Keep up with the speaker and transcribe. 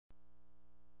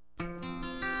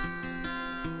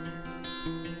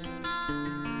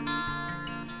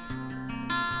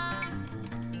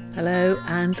Hello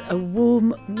and a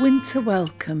warm winter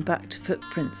welcome back to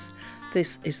Footprints.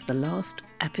 This is the last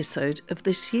episode of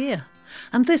this year.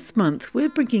 And this month we're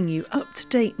bringing you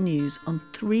up-to-date news on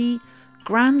 3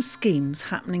 grand schemes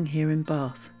happening here in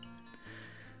Bath.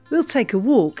 We'll take a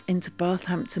walk into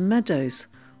Bathampton Meadows,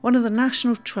 one of the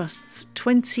National Trust's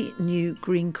 20 new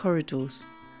green corridors.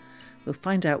 We'll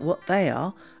find out what they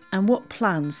are and what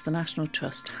plans the National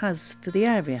Trust has for the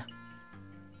area.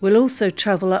 We'll also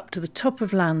travel up to the top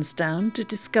of Lansdowne to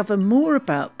discover more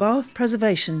about Bath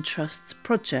Preservation Trust's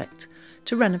project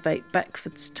to renovate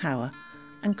Beckford's Tower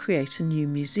and create a new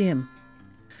museum.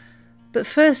 But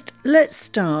first, let's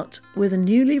start with a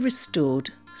newly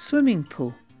restored swimming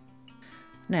pool.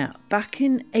 Now, back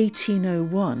in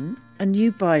 1801, a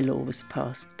new bylaw was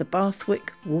passed, the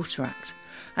Bathwick Water Act,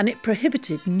 and it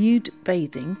prohibited nude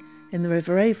bathing in the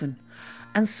River Avon.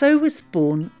 And so was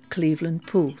born Cleveland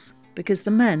Pools, because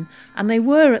the men, and they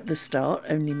were at the start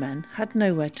only men, had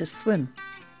nowhere to swim.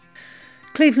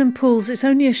 Cleveland Pools is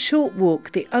only a short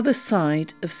walk the other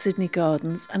side of Sydney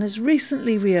Gardens and has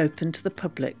recently reopened to the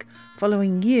public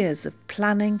following years of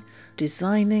planning,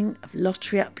 designing, of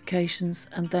lottery applications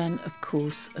and then, of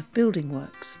course, of building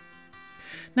works.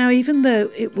 Now, even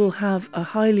though it will have a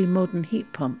highly modern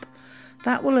heat pump,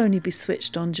 that will only be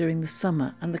switched on during the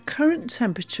summer, and the current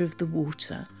temperature of the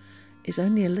water is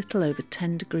only a little over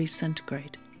 10 degrees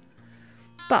centigrade.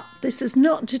 But this has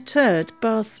not deterred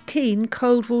Bath's keen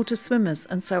cold water swimmers,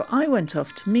 and so I went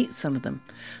off to meet some of them.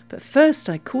 But first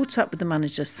I caught up with the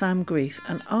manager, Sam Grief,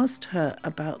 and asked her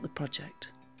about the project.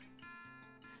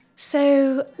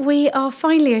 So we are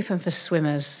finally open for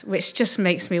swimmers, which just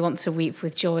makes me want to weep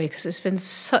with joy because it's been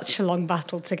such a long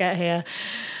battle to get here.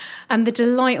 And the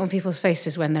delight on people's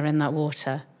faces when they're in that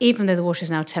water, even though the water is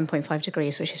now 10.5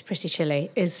 degrees, which is pretty chilly,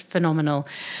 is phenomenal.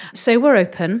 So we're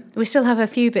open. We still have a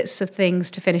few bits of things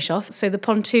to finish off. So the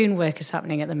pontoon work is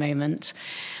happening at the moment.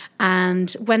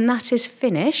 And when that is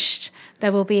finished,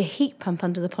 there will be a heat pump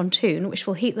under the pontoon, which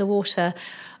will heat the water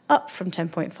up from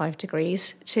 10.5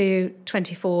 degrees to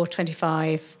 24,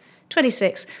 25,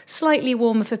 26, slightly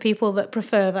warmer for people that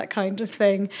prefer that kind of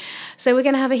thing. So we're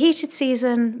going to have a heated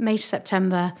season, May to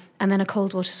September, and then a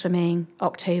cold water swimming,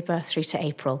 October through to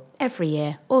April, every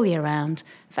year, all year round,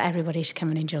 for everybody to come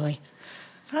and enjoy.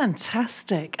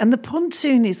 Fantastic. And the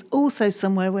pontoon is also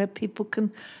somewhere where people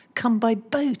can come by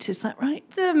boat, is that right?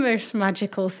 The most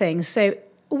magical thing. So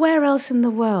where else in the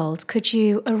world could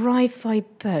you arrive by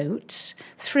boat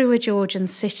through a Georgian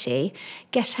city,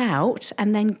 get out,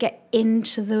 and then get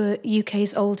into the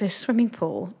UK's oldest swimming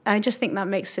pool? I just think that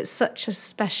makes it such a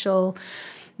special,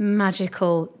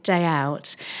 magical day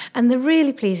out. And the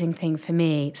really pleasing thing for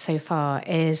me so far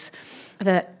is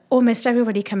that almost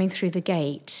everybody coming through the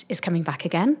gate is coming back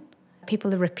again.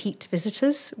 People are repeat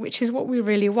visitors, which is what we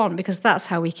really want, because that's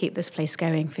how we keep this place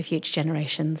going for future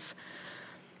generations.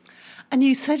 And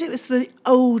you said it was the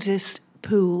oldest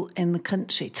pool in the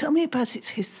country. Tell me about its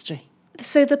history.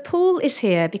 So the pool is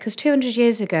here because 200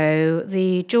 years ago,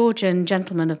 the Georgian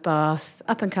gentlemen of Bath,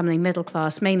 up-and-coming middle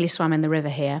class, mainly swam in the river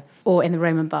here, or in the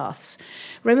Roman baths.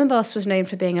 Roman baths was known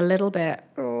for being a little bit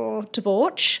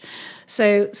debauch.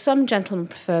 So some gentlemen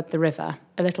preferred the river,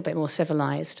 a little bit more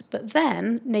civilised. But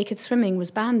then naked swimming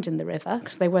was banned in the river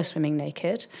because they were swimming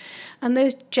naked. And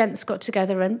those gents got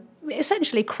together and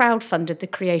essentially crowdfunded the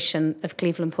creation of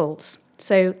Cleveland Pools.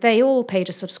 So they all paid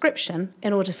a subscription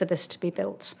in order for this to be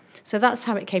built. So that's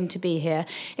how it came to be here.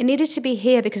 It needed to be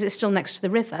here because it's still next to the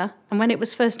river. And when it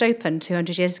was first opened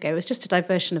 200 years ago, it was just a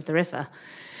diversion of the river.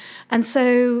 And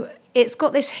so it's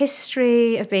got this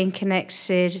history of being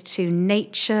connected to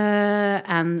nature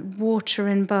and water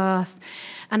in Bath.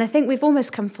 And I think we've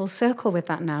almost come full circle with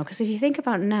that now. Because if you think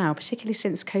about now, particularly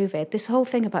since COVID, this whole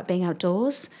thing about being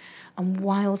outdoors and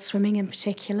wild swimming in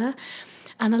particular.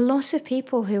 And a lot of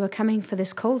people who are coming for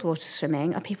this cold water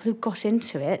swimming are people who got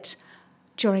into it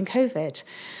during COVID.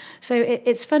 So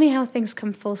it's funny how things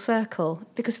come full circle,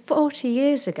 because 40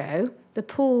 years ago, the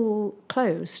pool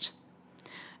closed.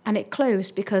 And it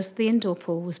closed because the indoor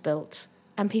pool was built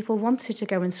and people wanted to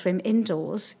go and swim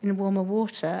indoors in warmer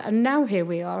water. And now here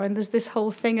we are, and there's this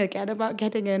whole thing again about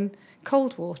getting in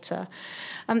cold water.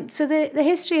 So the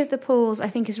history of the pools, I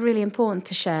think, is really important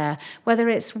to share, whether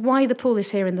it's why the pool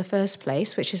is here in the first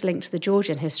place, which is linked to the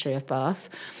Georgian history of Bath,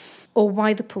 or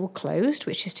why the pool closed,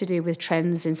 which is to do with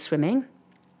trends in swimming,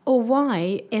 or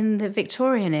why, in the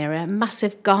Victorian era,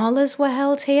 massive galas were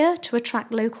held here to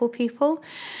attract local people.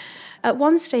 At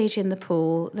one stage in the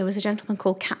pool, there was a gentleman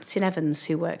called Captain Evans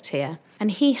who worked here,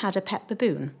 and he had a pet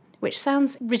baboon, which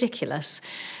sounds ridiculous.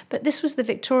 But this was the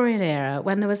Victorian era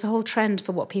when there was a whole trend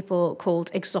for what people called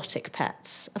exotic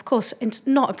pets. Of course, it's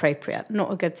not appropriate,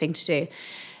 not a good thing to do.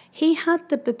 He had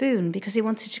the baboon because he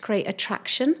wanted to create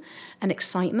attraction and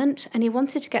excitement, and he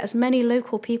wanted to get as many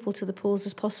local people to the pools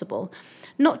as possible,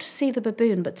 not to see the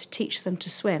baboon, but to teach them to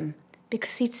swim,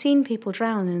 because he'd seen people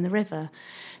drown in the river.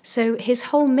 So his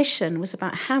whole mission was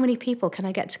about how many people can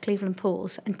I get to Cleveland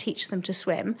Pools and teach them to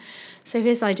swim. So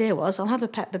his idea was, I'll have a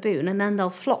pet baboon, and then they'll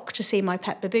flock to see my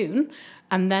pet baboon,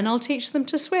 and then I'll teach them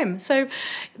to swim. So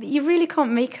you really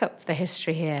can't make up the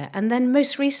history here. And then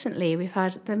most recently, we've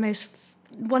had the most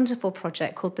wonderful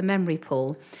project called the Memory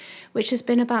Pool, which has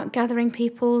been about gathering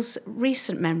people's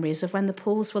recent memories of when the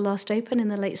pools were last open in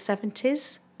the late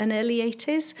 70s and early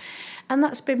 80s. And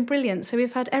that's been brilliant. So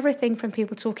we've had everything from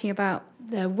people talking about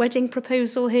their wedding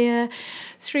proposal here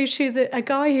through to a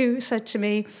guy who said to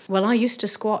me, well, I used to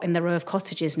squat in the row of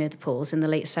cottages near the pools in the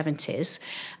late 70s.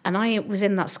 And I was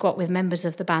in that squat with members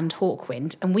of the band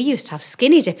Hawkwind. And we used to have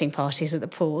skinny dipping parties at the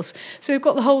pools. So we've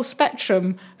got the whole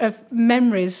spectrum of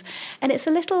memories. And it's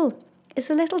a little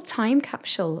time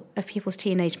capsule of people's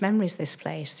teenage memories, this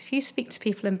place. If you speak to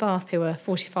people in Bath who are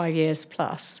 45 years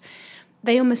plus,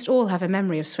 they almost all have a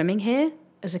memory of swimming here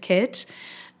as a kid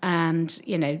and,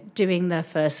 doing their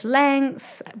first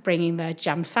length, bringing their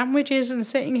jam sandwiches and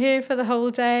sitting here for the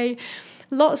whole day.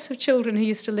 Lots of children who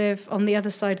used to live on the other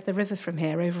side of the river from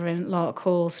here, over in Lark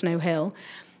Hall, Snow Hill,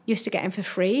 used to get in for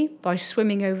free by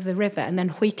swimming over the river and then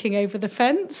hoiking over the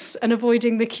fence and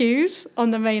avoiding the queues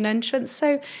on the main entrance.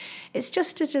 So it's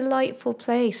just a delightful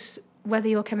place, whether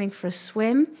you're coming for a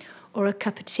swim or a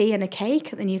cup of tea and a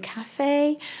cake at the new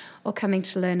cafe, or coming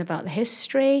to learn about the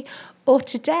history. Or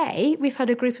today, we've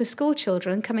had a group of school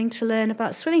children coming to learn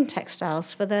about swimming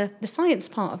textiles for the science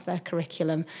part of their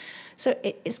curriculum. So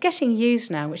it's getting used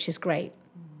now, which is great.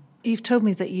 You've told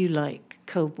me that you like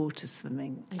cold water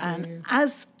swimming. I do. And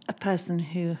as a person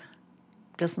who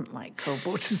doesn't like cold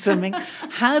water swimming,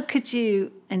 how could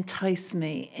you entice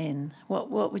me in?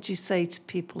 What would you say to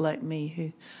people like me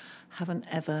who haven't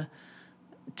ever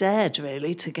dared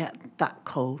really to get that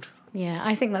cold? Yeah,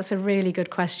 I think that's a really good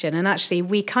question. And actually,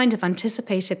 we kind of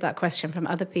anticipated that question from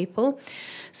other people.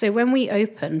 So when we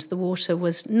opened, the water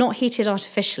was not heated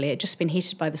artificially. It had just been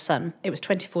heated by the sun. It was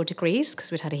 24 degrees because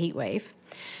we'd had a heat wave.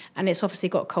 And it's obviously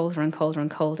got colder and colder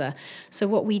and colder. So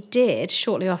what we did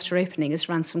shortly after opening is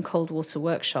ran some cold water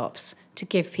workshops to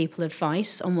give people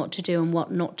advice on what to do and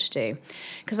what not to do.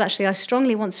 Because actually, I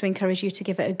strongly want to encourage you to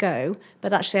give it a go,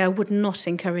 but actually I would not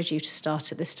encourage you to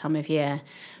start at this time of year.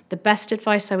 The best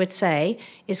advice I would say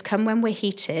is come when we're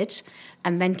heated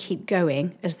and then keep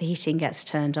going as the heating gets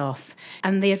turned off.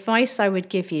 And the advice I would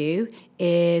give you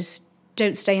is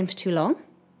don't stay in for too long.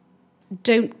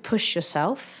 Don't push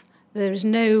yourself. There is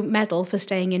no medal for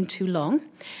staying in too long.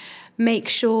 Make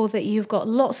sure that you've got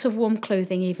lots of warm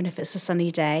clothing, even if it's a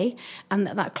sunny day, and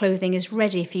that clothing is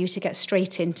ready for you to get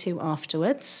straight into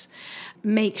afterwards.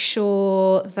 Make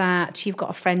sure that you've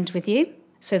got a friend with you,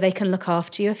 so they can look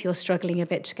after you if you're struggling a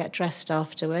bit to get dressed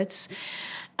afterwards.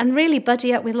 And really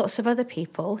buddy up with lots of other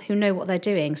people who know what they're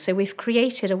doing. So we've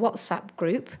created a WhatsApp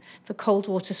group for cold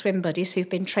water swim buddies who've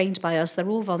been trained by us. They're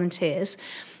all volunteers.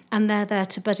 And they're there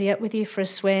to buddy up with you for a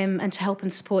swim and to help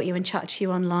and support you and chat to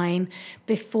you online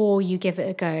before you give it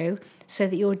a go, so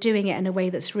that you're doing it in a way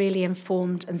that's really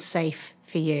informed and safe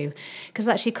for you. Because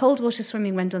actually cold water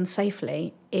swimming, when done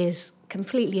safely, is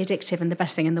completely addictive and the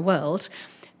best thing in the world.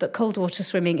 But cold water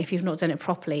swimming, if you've not done it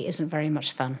properly, isn't very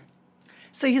much fun.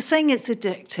 So you're saying it's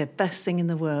addictive, best thing in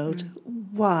the world.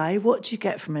 Why? What do you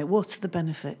get from it? What are the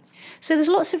benefits? So there's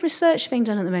lots of research being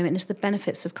done at the moment as the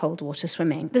benefits of cold water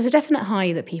swimming. There's a definite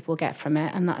high that people get from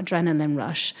it and that adrenaline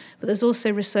rush. But there's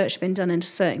also research being done into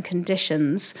certain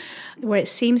conditions where it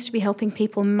seems to be helping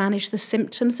people manage the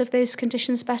symptoms of those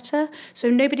conditions better. So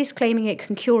nobody's claiming it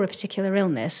can cure a particular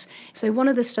illness. So one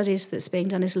of the studies that's being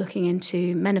done is looking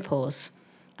into menopause.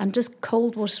 And does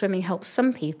cold water swimming help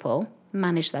some people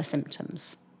manage their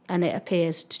symptoms? And it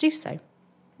appears to do so.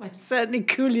 Well, it'd certainly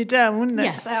cool you down, wouldn't it?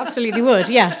 Yes, it absolutely would.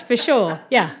 Yes, for sure.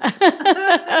 Yeah.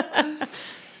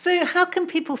 So how can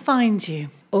people find you?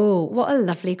 Oh, what a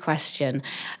lovely question.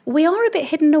 We are a bit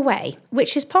hidden away,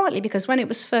 which is partly because when it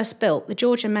was first built, the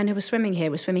Georgian men who were swimming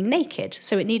here were swimming naked,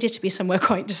 so it needed to be somewhere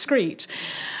quite discreet.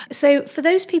 So for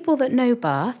those people that know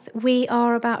Bath, we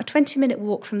are about a 20-minute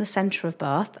walk from the centre of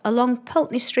Bath, along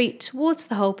Pulteney Street towards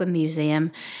the Holborn Museum,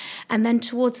 and then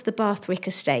towards the Bathwick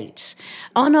Estate.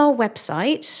 On our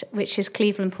website, which is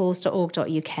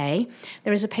clevelandpools.org.uk,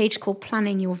 there is a page called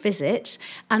Planning Your Visit,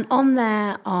 and on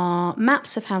there are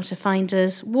maps of how to find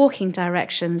us, walking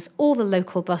directions, all the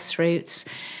local bus routes.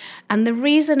 And the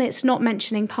reason it's not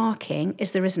mentioning parking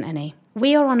is there isn't any.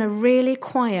 We are on a really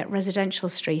quiet residential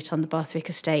street on the Bathwick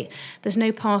estate. There's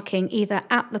no parking either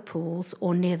at the pools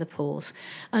or near the pools.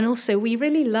 And also, we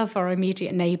really love our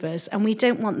immediate neighbours, and we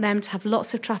don't want them to have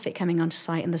lots of traffic coming onto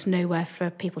site and there's nowhere for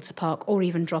people to park or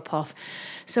even drop off.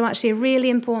 So actually, a really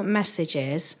important message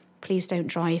is, please don't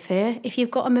drive here. If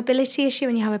you've got a mobility issue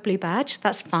and you have a blue badge,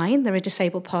 that's fine. There are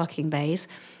disabled parking bays.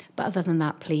 But other than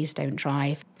that, please don't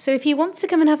drive. So if you want to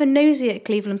come and have a nosy at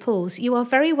Cleveland Pools, you are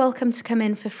very welcome to come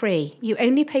in for free. You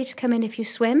only pay to come in if you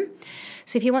swim.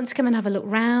 So if you want to come and have a look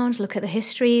round, look at the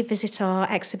history, visit our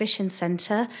exhibition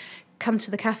centre, come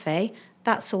to the cafe,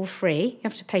 that's all free. You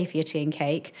have to pay for your tea and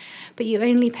cake, but you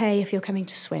only pay if you're coming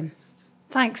to swim.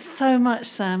 Thanks so much,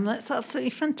 Sam. That's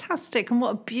absolutely fantastic. And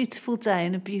what a beautiful day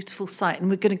and a beautiful sight. And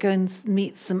we're going to go and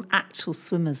meet some actual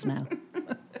swimmers now.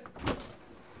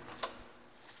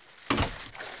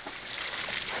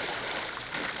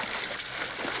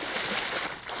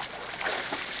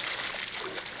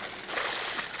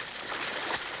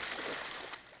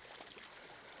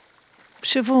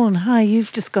 Siobhan, hi,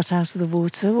 you've just got out of the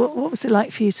water. What was it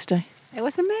like for you today? It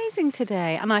was amazing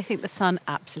today, and I think the sun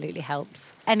absolutely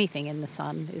helps. Anything in the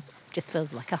sun just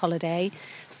feels like a holiday.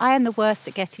 I am the worst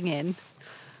at getting in,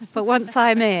 but once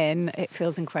I'm in, it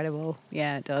feels incredible.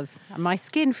 Yeah, it does. And my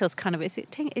skin feels kind of, is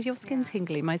your skin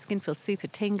tingly? My skin feels super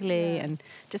tingly and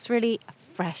just really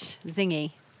fresh,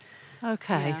 zingy.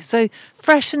 Okay, so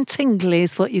fresh and tingly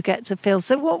is what you get to feel.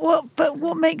 So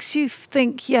what makes you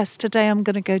think, yes, today I'm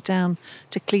going to go down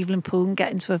to Cleveland Pool and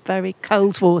get into a very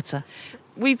cold water?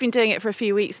 We've been doing it for a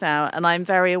few weeks now, and I'm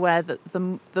very aware that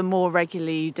the more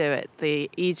regularly you do it, the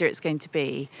easier it's going to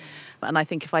be. And I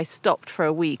think if I stopped for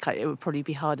a week, it would probably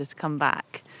be harder to come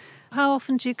back. How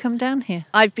often do you come down here?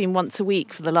 I've been once a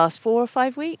week for the last 4 or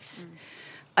 5 weeks.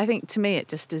 I think to me it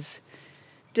just is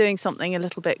doing something a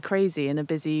little bit crazy in a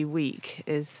busy week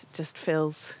just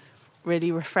feels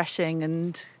really refreshing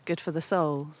and good for the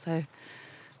soul. So,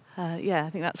 I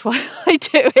think that's why I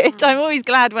do it. I'm always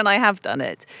glad when I have done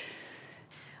it.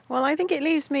 Well, I think it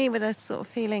leaves me with a sort of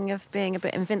feeling of being a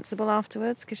bit invincible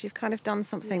afterwards, because you've kind of done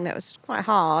something that was quite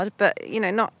hard, but,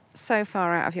 not so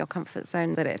far out of your comfort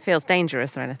zone that it feels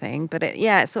dangerous or anything. But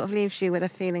it sort of leaves you with a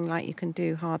feeling like you can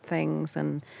do hard things.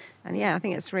 And I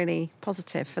think it's really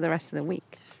positive for the rest of the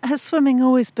week. Has swimming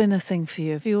always been a thing for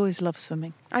you? Have you always loved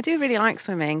swimming? I do really like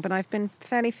swimming, but I've been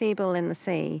fairly feeble in the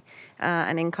sea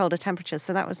and in colder temperatures.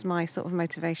 So that was my sort of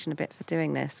motivation a bit for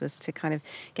doing this, was to kind of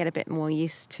get a bit more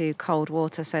used to cold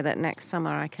water so that next summer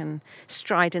I can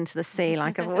stride into the sea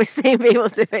like I've always seen people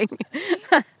doing.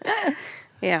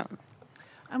 Yeah.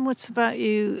 And what about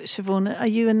you, Siobhan? Are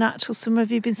you a natural swimmer?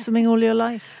 Have you been swimming all your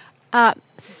life?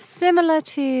 Similar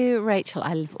to Rachel,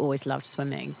 I've always loved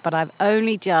swimming, but I've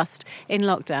only just, in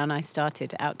lockdown, I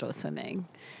started outdoor swimming.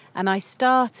 And I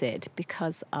started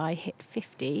because I hit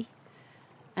 50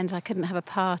 and I couldn't have a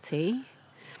party.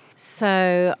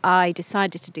 So I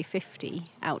decided to do 50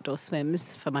 outdoor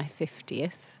swims for my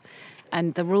 50th.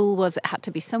 And the rule was it had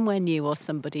to be somewhere new or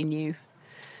somebody new.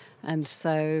 And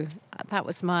so that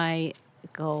was my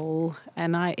goal,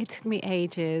 and it took me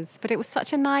ages, but it was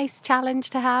such a nice challenge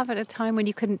to have at a time when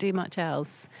you couldn't do much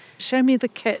else. Show me the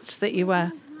kit that you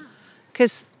wear,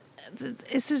 because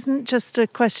this isn't just a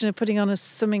question of putting on a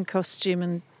swimming costume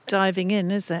and diving in,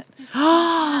 is it?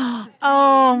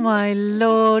 Oh my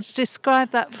Lord, describe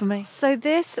that for me. So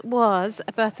this was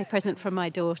a birthday present from my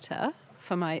daughter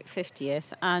for my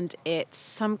 50th, and it's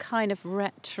some kind of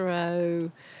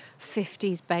retro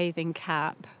 50s bathing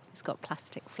cap. It's got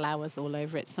plastic flowers all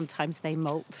over it. Sometimes they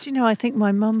molt. Do you know, I think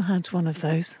my mum had one of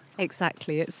those.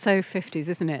 Exactly. It's so 50s,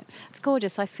 isn't it? It's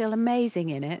gorgeous. I feel amazing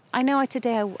in it. I know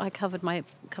today I covered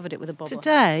it with a bobble.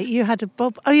 Today you had a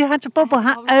you had a bobble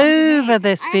hat over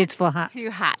this beautiful hat.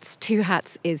 Two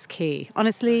hats is key.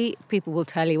 Honestly, people will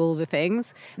tell you all the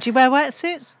things. Do you wear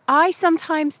wetsuits? I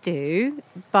sometimes do,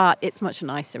 but it's much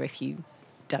nicer if you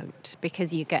don't,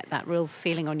 because you get that real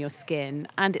feeling on your skin,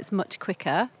 and it's much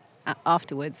quicker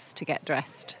afterwards to get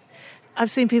dressed. I've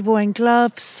seen people wearing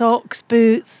gloves, socks,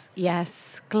 boots.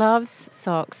 Yes, gloves,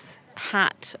 socks,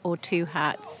 hat or 2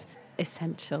 hats,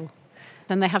 essential.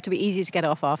 Then they have to be easy to get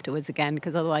off afterwards again,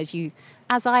 because otherwise you,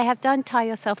 as I have done, tie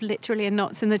yourself literally in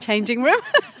knots in the changing room.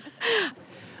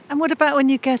 And what about when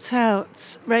you get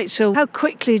out, Rachel? How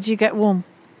quickly do you get warm?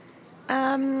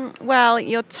 Well,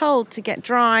 you're told to get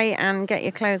dry and get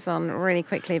your clothes on really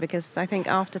quickly, because I think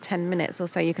after 10 minutes or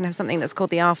so you can have something that's called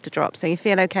the after drop. So you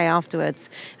feel okay afterwards,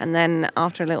 and then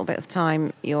after a little bit of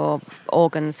time your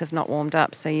organs have not warmed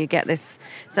up, so you get this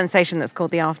sensation that's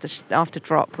called the after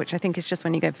drop, which I think is just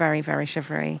when you go very, very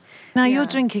shivery. Now you're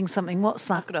drinking something. What's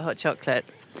that? I've got a hot chocolate.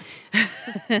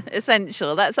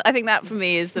 essential. I think that for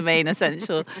me is the main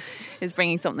essential, is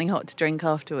bringing something hot to drink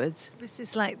afterwards. This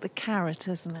is like the carrot,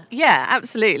 isn't it? Yeah,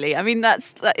 absolutely. I mean,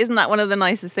 isn't that one of the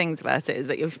nicest things about it, is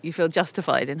that you feel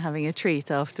justified in having a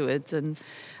treat afterwards, and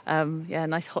a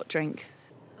nice hot drink.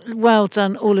 Well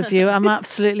done, all of you. I'm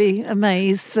absolutely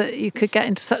amazed that you could get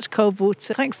into such cold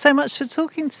water. Thanks so much for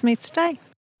talking to me today.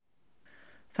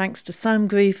 Thanks to Sam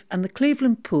Grieve and the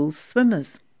Cleveland Pools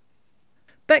swimmers.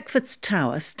 Beckford's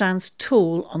Tower stands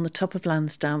tall on the top of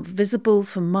Lansdowne, visible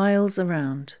for miles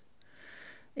around.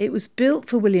 It was built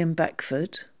for William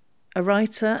Beckford, a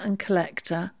writer and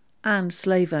collector and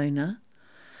slave owner,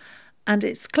 and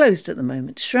it's closed at the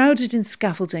moment, shrouded in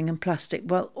scaffolding and plastic,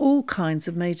 while all kinds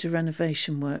of major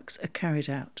renovation works are carried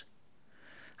out.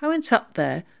 I went up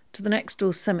there to the next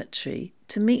door cemetery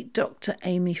to meet Dr.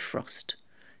 Amy Frost.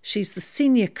 She's the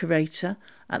senior curator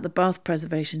at the Bath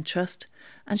Preservation Trust,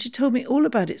 and she told me all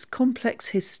about its complex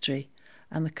history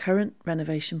and the current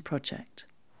renovation project.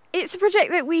 It's a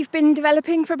project that we've been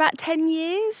developing for about 10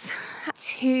 years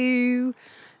to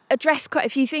address quite a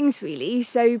few things, really.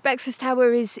 So Beckford's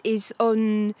Tower is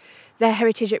on the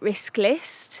Heritage at Risk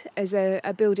list as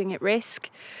a building at risk.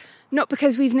 Not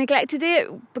because we've neglected it,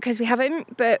 because we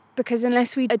haven't, but because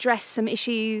unless we address some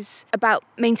issues about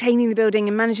maintaining the building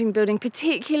and managing the building,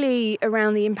 particularly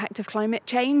around the impact of climate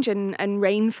change and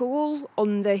rainfall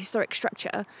on the historic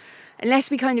structure, unless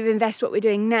we kind of invest what we're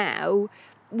doing now,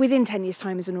 within 10 years'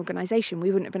 time as an organisation, we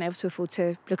wouldn't have been able to afford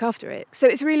to look after it. So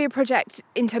it's really a project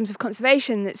in terms of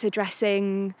conservation that's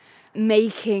addressing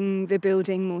making the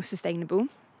building more sustainable,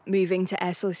 moving to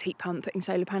air source heat pump, putting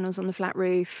solar panels on the flat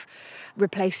roof,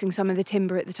 replacing some of the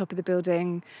timber at the top of the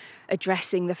building,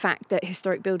 addressing the fact that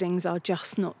historic buildings are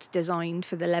just not designed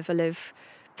for the level of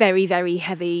very, very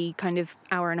heavy kind of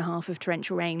hour and a half of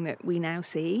torrential rain that we now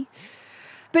see.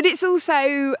 But it's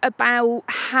also about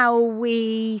how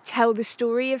we tell the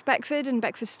story of Beckford, and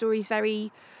Beckford's story is very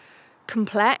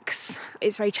complex.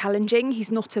 It's very challenging.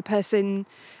 He's not a person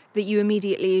that you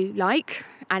immediately like,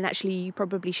 and actually you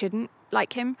probably shouldn't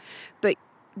like him, but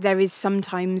there is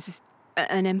sometimes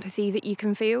an empathy that you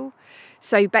can feel.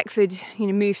 So Beckford,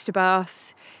 moves to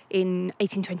Bath in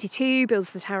 1822,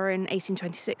 builds the tower in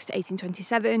 1826 to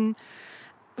 1827,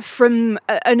 from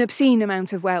an obscene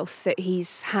amount of wealth that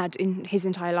he's had in his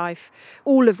entire life,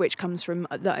 all of which comes from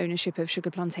the ownership of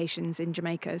sugar plantations in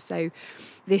Jamaica. So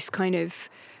this kind of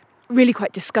really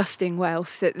quite disgusting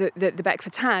wealth that the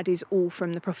Beckfords had is all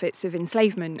from the profits of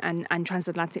enslavement and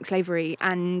transatlantic slavery.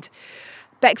 And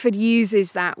Beckford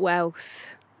uses that wealth.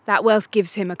 That wealth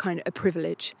gives him a kind of a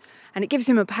privilege, and it gives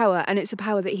him a power, and it's a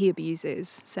power that he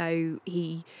abuses. So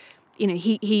he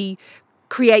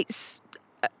creates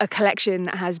a collection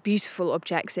that has beautiful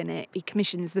objects in it. He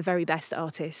commissions the very best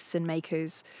artists and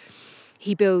makers.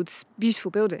 He builds beautiful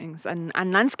buildings and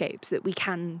landscapes that we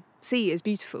can see as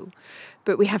beautiful.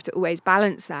 But we have to always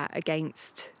balance that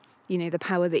against, the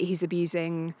power that he's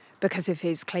abusing because of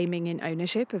his claiming in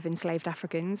ownership of enslaved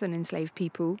Africans and enslaved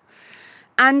people.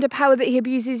 And a power that he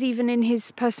abuses even in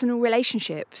his personal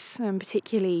relationships,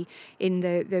 particularly in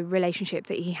the relationship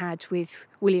that he had with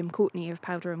William Courtenay of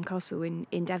Powderham Castle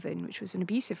in Devon, which was an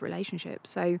abusive relationship.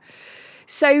 So,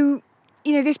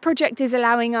 this project is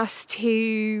allowing us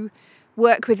to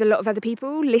work with a lot of other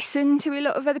people, listen to a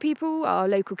lot of other people, our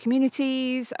local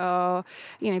communities, our,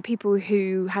 people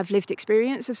who have lived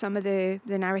experience of some of the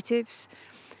narratives,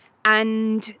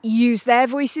 and use their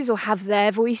voices or have their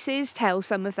voices tell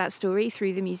some of that story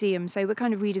through the museum. So we're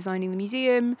kind of redesigning the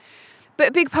museum. But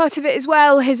a big part of it as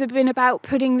well has been about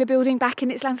putting the building back in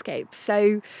its landscape.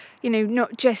 So,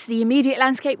 not just the immediate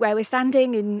landscape where we're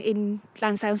standing in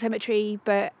Lansdowne Cemetery,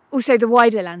 but also the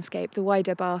wider landscape, the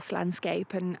wider Bath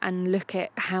landscape, and look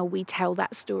at how we tell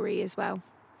that story as well.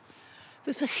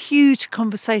 There's a huge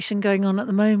conversation going on at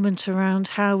the moment around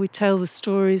how we tell the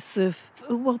stories of,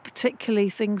 particularly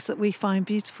things that we find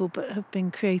beautiful but have been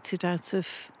created out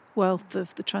of wealth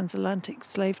of the transatlantic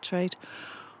slave trade.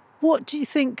 What do you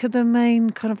think are the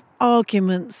main kind of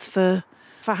arguments for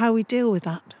how we deal with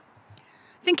that?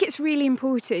 I think it's really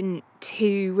important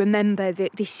to remember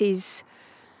that this is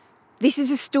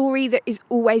a story that has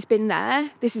always been there.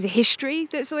 This is a history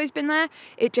that's always been there.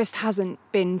 It just hasn't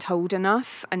been told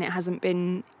enough, and it hasn't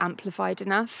been amplified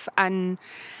enough. And,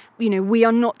 we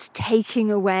are not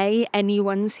taking away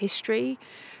anyone's history.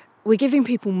 We're giving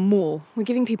people more. We're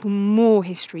giving people more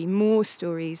history, more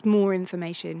stories, more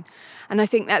information. And I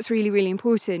think that's really, really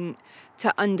important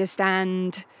to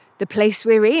understand the place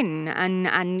we're in and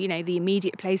the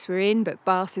immediate place we're in, but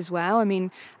Bath as well. I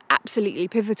mean, absolutely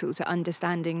pivotal to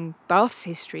understanding Bath's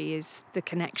history is the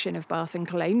connection of Bath and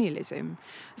colonialism.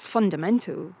 It's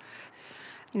fundamental.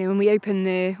 when we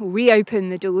reopen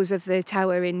the doors of the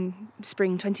tower in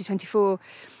spring 2024,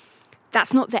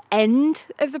 that's not the end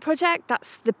of the project.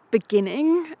 That's the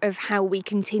beginning of how we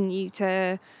continue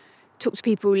to talk to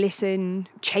people, listen,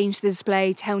 change the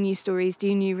display, tell new stories,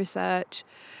 do new research.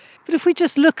 But if we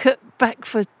just look at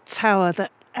Beckford Tower,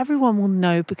 that everyone will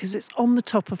know because it's on the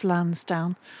top of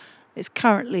Lansdowne. It's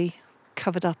currently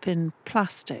covered up in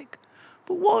plastic.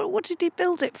 But what did he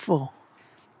build it for?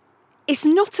 It's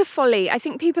not a folly. I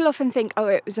think people often think, oh,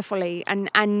 it was a folly.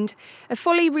 And a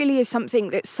folly really is something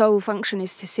that's sole function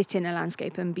is to sit in a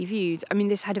landscape and be viewed. I mean,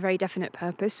 this had a very definite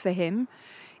purpose for him.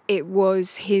 It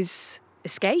was his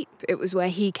escape. It was where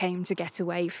he came to get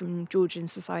away from Georgian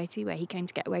society, where he came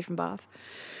to get away from Bath,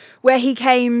 where he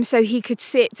came so he could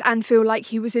sit and feel like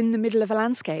he was in the middle of a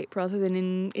landscape rather than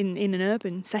in an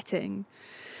urban setting.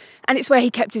 And it's where he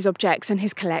kept his objects and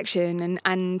his collection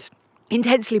and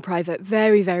intensely private.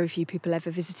 Very, very few people ever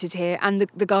visited here, and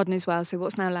the garden as well. So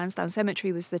what's now Lansdowne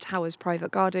Cemetery was the tower's private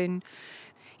garden.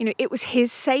 It was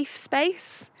his safe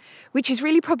space, which is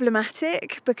really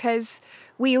problematic because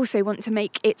we also want to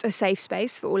make it a safe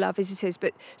space for all our visitors.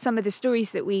 But some of the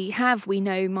stories that we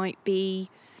know might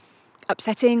be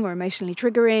upsetting or emotionally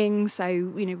triggering.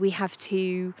 So, we have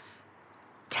to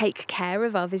take care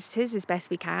of our visitors as best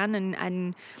we can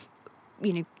and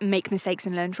make mistakes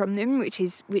and learn from them, which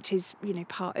is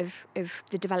part of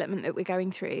the development that we're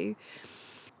going through.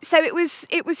 So it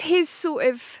was his sort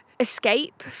of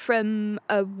escape from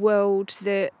a world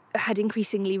that had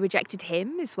increasingly rejected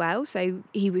him as well. So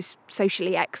he was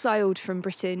socially exiled from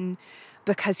Britain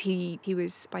because he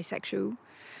was bisexual.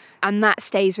 And that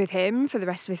stays with him for the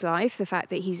rest of his life, the fact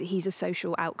that he's a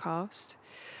social outcast.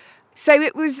 So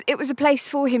it was a place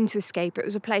for him to escape. It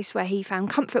was a place where he found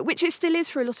comfort, which it still is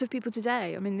for a lot of people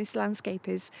today. I mean, this landscape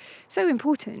is so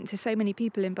important to so many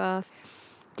people in Bath.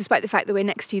 Despite the fact that we're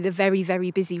next to the very, very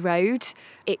busy road,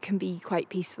 it can be quite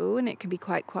peaceful and it can be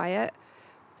quite quiet.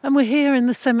 And we're here in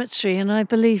the cemetery, and I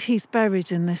believe he's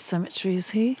buried in this cemetery,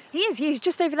 is he? He is. He's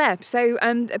just over there. So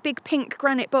a big pink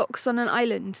granite box on an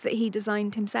island that he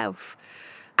designed himself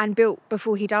and built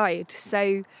before he died.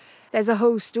 So there's a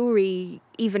whole story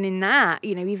even in that.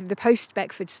 Even the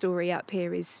post-Beckford story up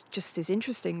here is just as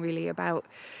interesting, really, about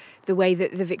the way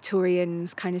that the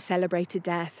Victorians kind of celebrated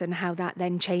death and how that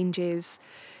then changes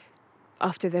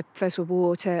after the First World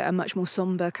War to a much more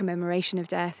sombre commemoration of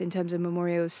death in terms of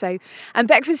memorials. So, and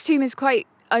Beckford's tomb is quite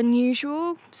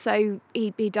unusual. So he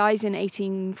dies in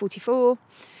 1844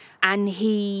 and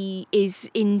he is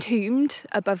entombed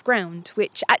above ground,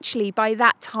 which actually by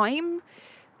that time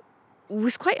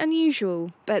was quite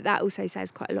unusual, but that also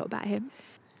says quite a lot about him.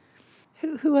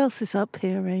 Who else is up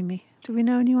here, Amy? Do we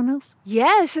know anyone else?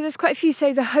 Yeah, so there's quite a few.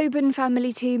 So the Holborn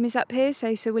family tomb is up here,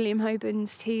 so Sir William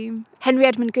Holborn's tomb. Henry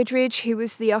Edmund Goodrich, who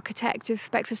was the architect of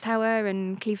Beckford Tower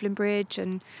and Cleveland Bridge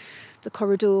and the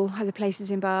corridor, other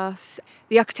places in Bath.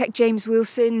 The architect James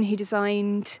Wilson, who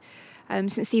designed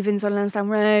St Stephen's on Lansdowne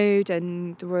Road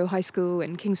and the Royal High School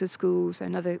and Kingswood School, so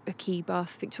another key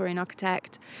Bath Victorian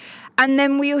architect. And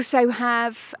then we also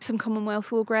have some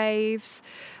Commonwealth war graves.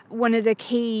 One of the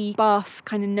key Bath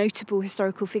kind of notable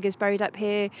historical figures buried up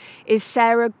here is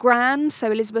Sarah Gran,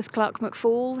 so Elizabeth Clark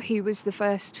McFall, who was the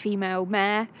first female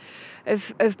mayor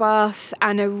of Bath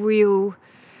and a real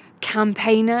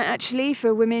campaigner actually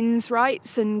for women's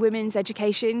rights and women's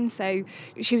education. So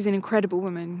she was an incredible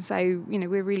woman. So,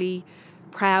 we're really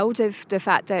proud of the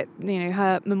fact that,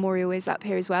 her memorial is up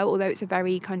here as well, although it's a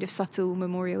very kind of subtle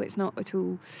memorial. It's not at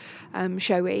all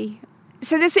showy.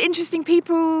 So there's interesting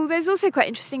people. There's also quite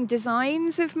interesting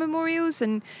designs of memorials,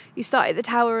 and you start at the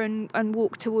tower and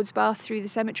walk towards Bath through the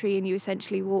cemetery, and you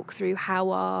essentially walk through how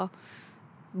our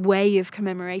way of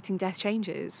commemorating death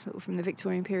changes sort of from the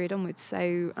Victorian period onwards.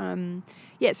 So,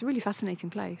 it's a really fascinating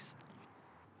place.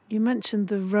 You mentioned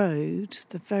the road,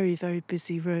 the very, very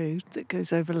busy road that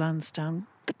goes over Lansdowne.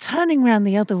 But turning around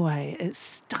the other way, it's a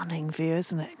stunning view,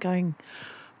 isn't it? Going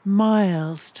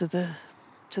miles to the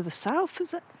south,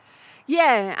 is it?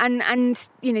 Yeah, and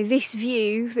this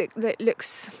view that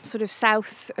looks sort of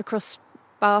south across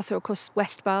Bath or across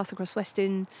West Bath, across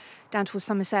Weston, down towards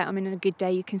Somerset. I mean, on a good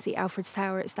day you can see Alfred's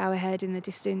Tower at Stourhead in the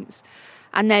distance.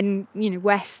 And then,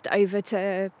 west over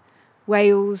to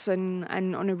Wales and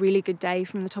on a really good day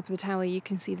from the top of the tower you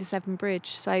can see the Severn Bridge.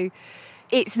 So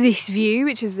it's this view,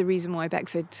 which is the reason why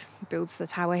Beckford builds the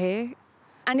tower here.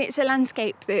 And it's a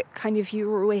landscape that kind of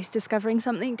you're always discovering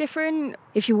something different.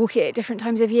 If you walk it at different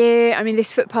times of year, I mean,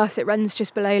 this footpath that runs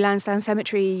just below Lansdowne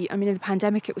Cemetery, I mean, in the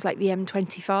pandemic, it was like the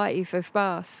M25 of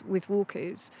Bath with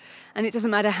walkers. And it doesn't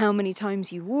matter how many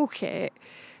times you walk it,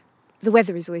 the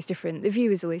weather is always different, the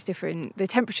view is always different, the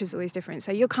temperature is always different.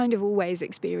 So you're kind of always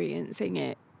experiencing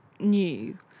it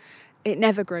new. It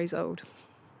never grows old.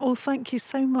 Oh, thank you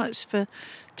so much for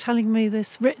telling me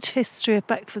this rich history of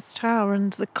Beckford's Tower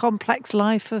and the complex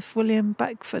life of William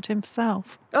Beckford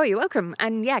himself. Oh, you're welcome.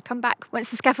 And yeah, come back once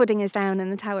the scaffolding is down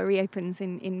and the tower reopens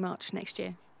in March next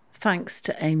year. Thanks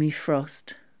to Amy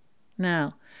Frost.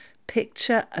 Now,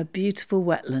 picture a beautiful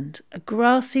wetland, a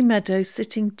grassy meadow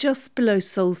sitting just below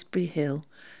Salisbury Hill,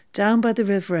 down by the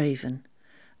River Avon,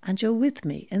 and you're with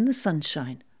me in the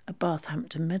sunshine at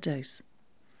Bathampton Meadows.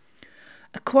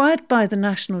 Acquired by the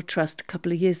National Trust a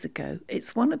couple of years ago,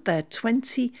 it's one of their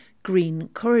 20 green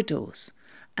corridors,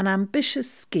 an ambitious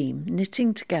scheme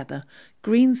knitting together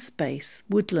green space,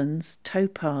 woodlands,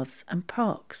 towpaths and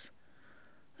parks.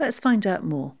 Let's find out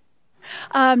more.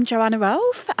 I'm Joanna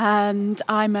Rolfe and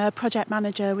I'm a project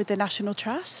manager with the National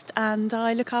Trust and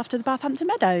I look after the Bathampton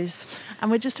Meadows. And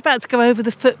we're just about to go over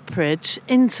the footbridge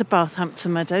into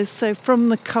Bathampton Meadows, so from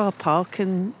the car park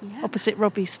and opposite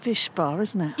Robbie's Fish Bar,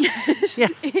 isn't it? Yes.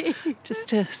 Yeah, just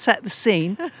to set the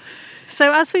scene.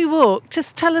 So as we walk,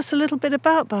 just tell us a little bit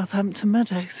about Bathampton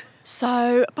Meadows.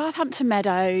 So Bathampton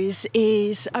Meadows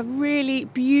is a really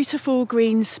beautiful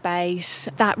green space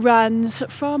that runs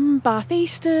from Bath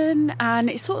Easton and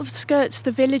it sort of skirts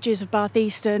the villages of Bath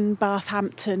Easton,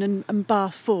 Bathampton and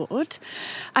Bath Ford.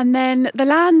 And then the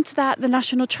land that the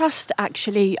National Trust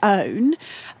actually own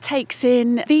takes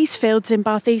in these fields in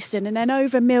Bath Easton and then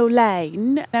over Mill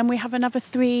Lane. Then we have another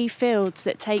 3 fields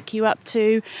that take you up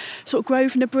to sort of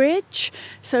Grosvenor Bridge.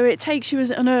 So it takes you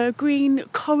on a green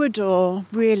corridor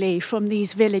really from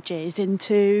these villages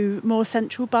into more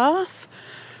central Bath.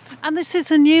 And this is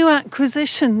a new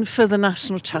acquisition for the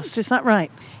National Trust, is that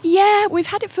right? Yeah, we've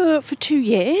had it for 2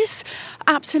 years.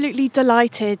 Absolutely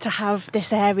delighted to have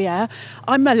this area.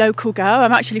 I'm a local girl.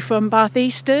 I'm actually from Bath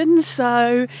Easton.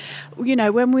 So, you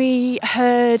know, when we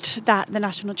heard that the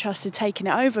National Trust had taken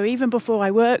it over, even before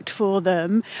I worked for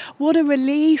them, what a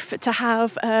relief to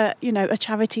have, a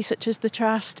charity such as the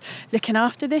Trust looking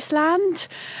after this land.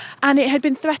 And it had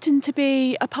been threatened to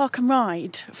be a park and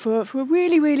ride for a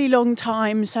really, really long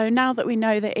time. So now that we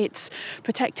know that it's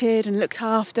protected and looked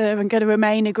after and going to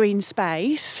remain a green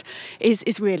space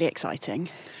is really exciting.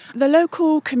 The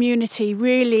local community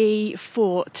really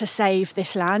fought to save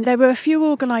this land. There were a few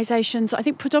organisations, I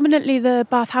think predominantly the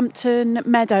Bathampton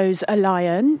Meadows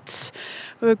Alliance,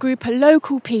 were a group of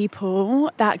local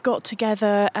people that got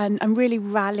together and really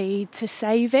rallied to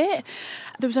save it.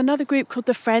 There was another group called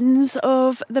the Friends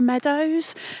of the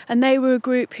Meadows, and they were a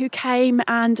group who came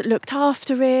and looked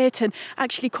after it, and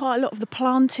actually quite a lot of the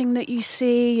planting that you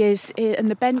see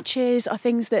and the benches are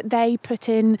things that they put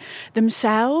in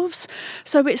themselves.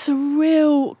 So it's a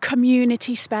real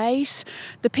community space.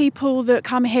 The people that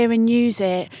come here and use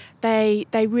it, they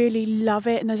really love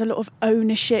it, and there's a lot of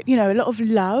ownership, a lot of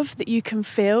love that you can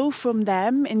feel from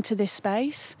them into this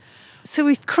space. So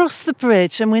we've crossed the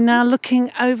bridge and we're now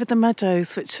looking over the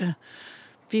meadows, which are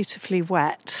beautifully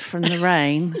wet from the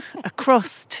rain,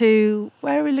 across to,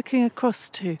 where are we looking across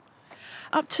to?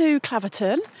 Up to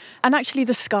Claverton and actually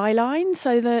the skyline.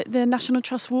 So the National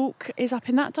Trust Walk is up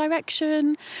in that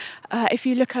direction. If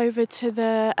you look over to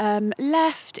the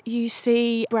left, you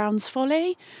see Brown's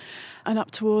Folly and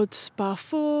up towards Bath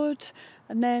Ford.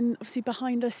 And then obviously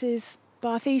behind us is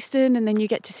Bath Easton, and then you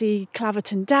get to see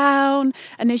Claverton Down,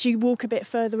 and as you walk a bit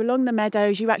further along the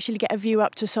meadows you actually get a view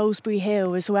up to Salisbury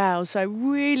Hill as well. So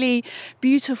really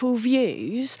beautiful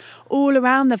views all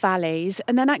around the valleys,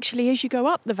 and then actually as you go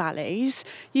up the valleys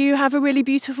you have a really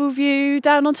beautiful view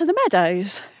down onto the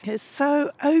meadows. It's so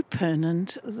open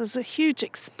and there's a huge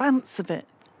expanse of it.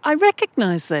 I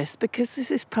recognise this because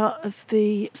this is part of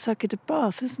the Circuit of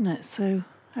Bath, isn't it? So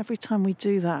every time we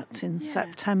do that in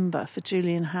September for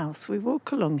Julian House, we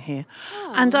walk along here.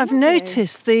 Oh, and I've lovely.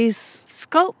 noticed these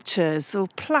sculptures or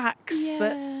plaques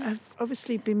that have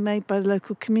obviously been made by the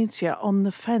local community are on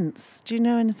the fence. Do you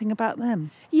know anything about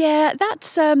them? Yeah,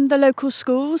 that's the local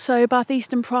school, so Bath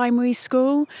Easton Primary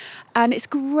School, and it's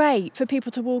great for people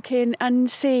to walk in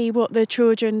and see what the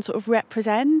children sort of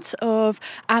represent of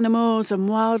animals and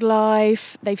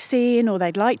wildlife they've seen or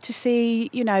they'd like to see,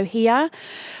 here.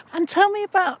 And tell me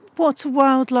about what a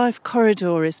wildlife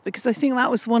corridor is, because I think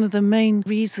that was one of the main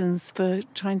reasons for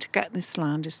trying to get this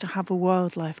land, is to have a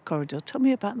wildlife corridor. Tell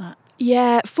me about that.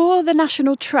 Yeah, for the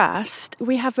National Trust,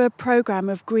 we have a programme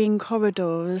of green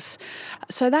corridors.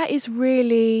 So that is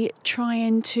really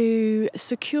trying to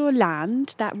secure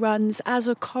land that runs as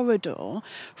a corridor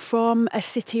from a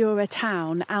city or a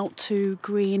town out to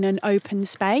green and open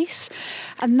space.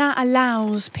 And that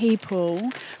allows people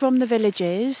from the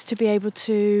villages to be able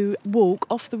to walk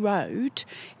off the road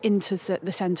into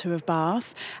the centre of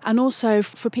Bath, and also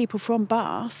for people from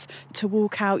Bath to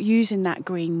walk out using that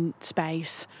green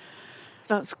space.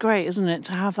 That's great, isn't it,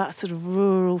 to have that sort of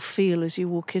rural feel as you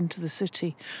walk into the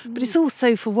city. But it's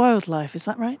also for wildlife, is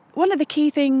that right? One of the key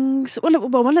things, one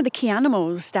of the key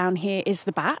animals down here is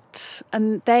the bat,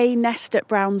 and they nest at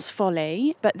Brown's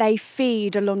Folly, but they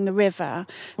feed along the river.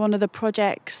 One of the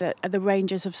projects that the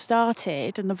rangers have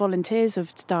started and the volunteers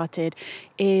have started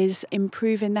is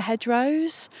improving the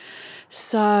hedgerows.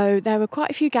 So there are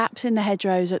quite a few gaps in the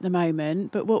hedgerows at the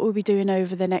moment, but what we'll be doing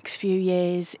over the next few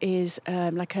years is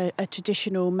like a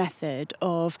traditional method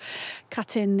of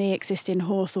cutting the existing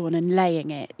hawthorn and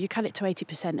laying it. You cut it to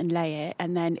 80% and lay it,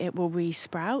 and then it will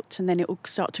re-sprout, and then it will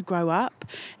start to grow up,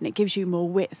 and it gives you more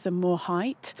width and more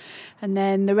height. And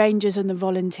then the rangers and the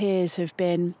volunteers have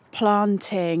been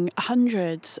planting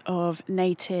hundreds of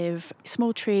native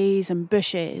small trees and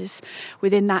bushes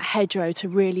within that hedgerow to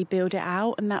really build it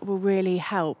out, and that will really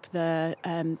help the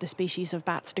species of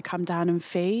bats to come down and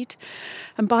feed.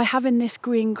 And by having this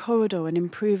green corridor and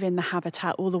improving the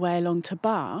habitat all the way along to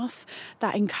Bath,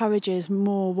 that encourages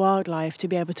more wildlife to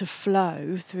be able to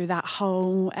flow through that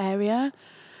whole area.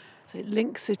 So it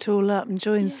links it all up and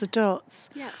joins the dots.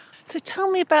 Yeah. So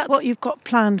tell me about what you've got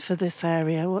planned for this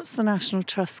area. What's the National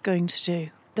Trust going to do?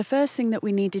 The first thing that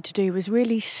we needed to do was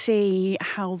really see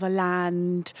how the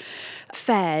land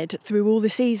fared through all the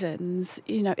seasons.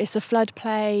 You know, it's a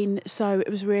floodplain, so it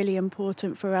was really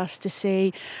important for us to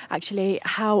see actually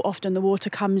how often the water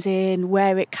comes in,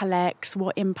 where it collects,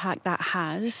 what impact that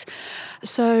has.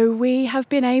 So we have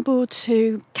been able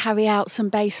to carry out some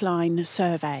baseline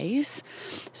surveys.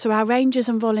 So our rangers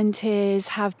and volunteers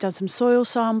have done some soil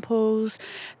samples.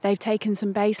 They've taken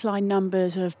some baseline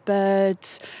numbers of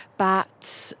birds,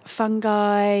 bats,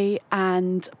 fungi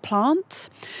and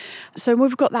plants. So when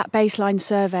we've got that baseline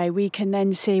survey, we can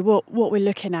then see what we're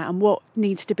looking at and what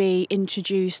needs to be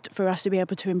introduced for us to be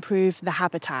able to improve the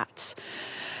habitats.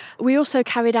 We also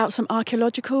carried out some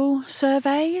archaeological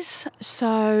surveys.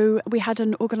 So we had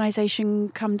an organisation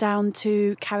come down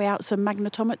to carry out some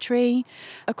magnetometry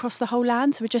across the whole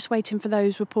land. So we're just waiting for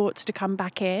those reports to come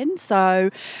back in. So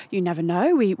you never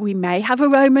know, we may have a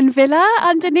Roman villa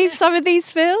underneath some of these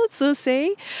fields, we'll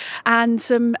see. And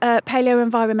some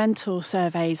paleo-environmental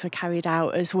surveys were carried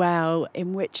out as well,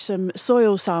 in which some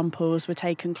soil samples were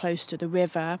taken close to the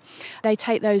river. They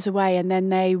take those away and then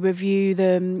they review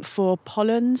them for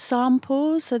pollen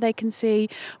samples, so they can see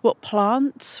what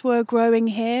plants were growing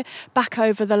here back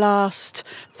over the last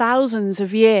thousands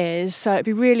of years. So it'd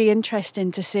be really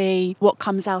interesting to see what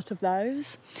comes out of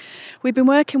those. We've been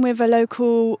working with a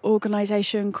local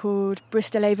organisation called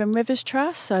Bristol Avon Rivers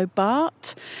Trust, so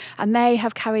BART, and they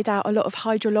have carried out a lot of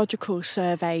hydrological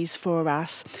surveys for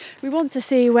us. We want to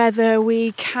see whether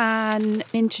we can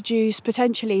introduce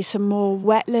potentially some more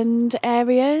wetland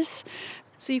areas.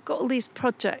 So you've got all these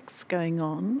projects going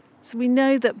on. So we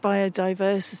know that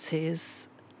biodiversity is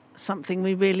something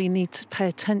we really need to pay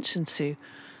attention to.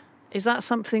 Is that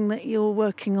something that you're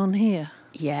working on here?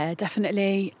 Yeah,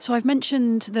 definitely. So I've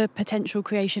mentioned the potential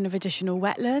creation of additional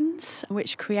wetlands,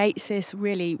 which creates this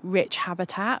really rich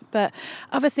habitat. But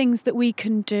other things that we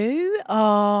can do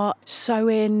are sow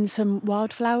in some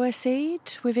wildflower seed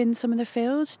within some of the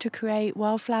fields to create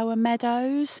wildflower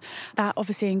meadows. That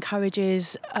obviously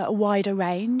encourages a wider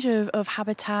range of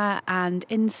habitat and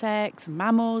insects,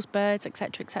 mammals, birds,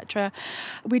 etc., etc.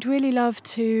 We'd really love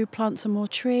to plant some more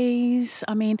trees.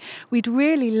 I mean, we'd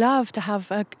really love to have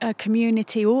a community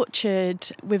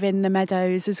orchard within the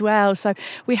meadows as well. So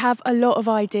we have a lot of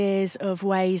ideas of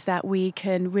ways that we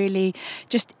can really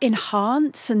just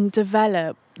enhance and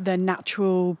develop the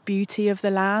natural beauty of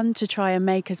the land to try and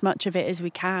make as much of it as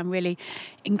we can, really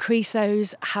increase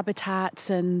those habitats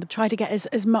and try to get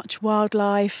as much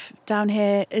wildlife down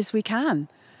here as we can.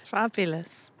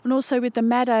 Fabulous. And also with the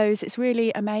meadows, it's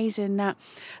really amazing that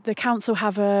the council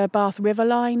have a Bath River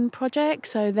Line project.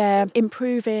 So they're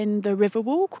improving the river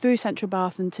walk through central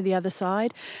Bath and to the other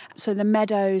side. So the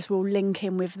meadows will link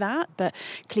in with that. But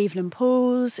Cleveland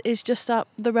Pools is just up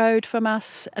the road from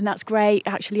us, and that's great.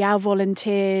 Actually, our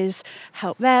volunteers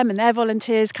help them and their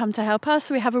volunteers come to help us.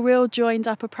 So we have a real joined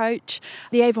up approach.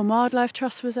 The Avon Wildlife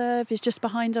Trust Reserve is just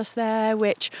behind us there,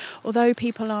 which although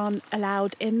people aren't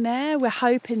allowed in there, we're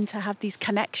hoping to have these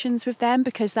connections connections with them,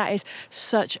 because that is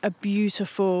such a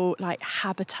beautiful, like,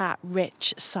 habitat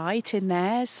rich site in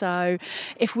there. So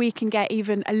if we can get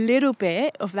even a little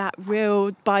bit of that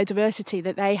real biodiversity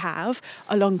that they have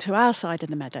along to our side of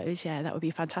the meadows, yeah, that would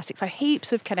be fantastic. So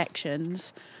heaps of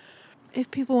connections.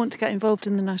 If people want to get involved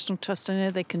in the National Trust, I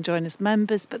know they can join as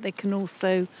members, but they can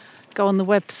also go on the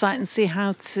website and see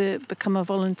how to become a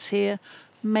volunteer,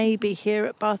 maybe here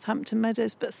at Bathampton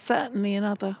Meadows, but certainly in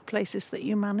other places that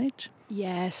you manage.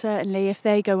 Yeah, certainly. If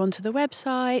they go onto the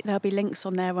website, there'll be links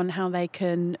on there on how they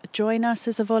can join us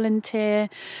as a volunteer.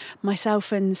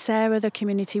 Myself and Sarah, the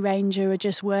community ranger, are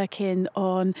just working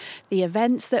on the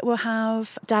events that we'll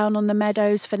have down on the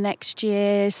meadows for next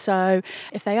year. So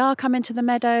if they are coming to the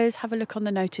meadows, have a look on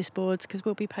the notice boards, because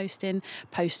we'll be posting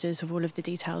posters of all of the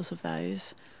details of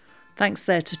those. Thanks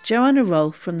there to Joanna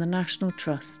Roll from the National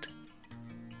Trust.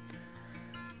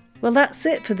 Well, that's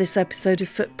it for this episode of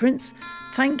Footprints.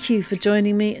 Thank you for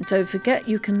joining me, and don't forget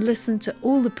you can listen to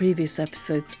all the previous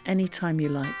episodes anytime you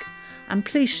like. And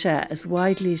please share as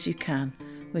widely as you can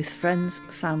with friends,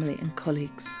 family and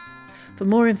colleagues. For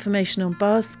more information on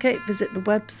Bathscape, visit the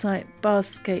website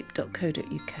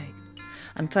bathscape.co.uk.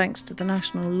 And thanks to the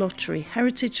National Lottery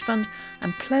Heritage Fund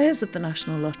and players of the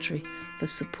National Lottery for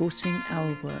supporting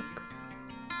our work.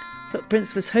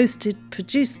 Footprints was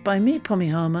produced by me, Pommy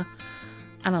Harmer,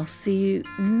 and I'll see you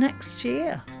next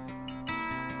year.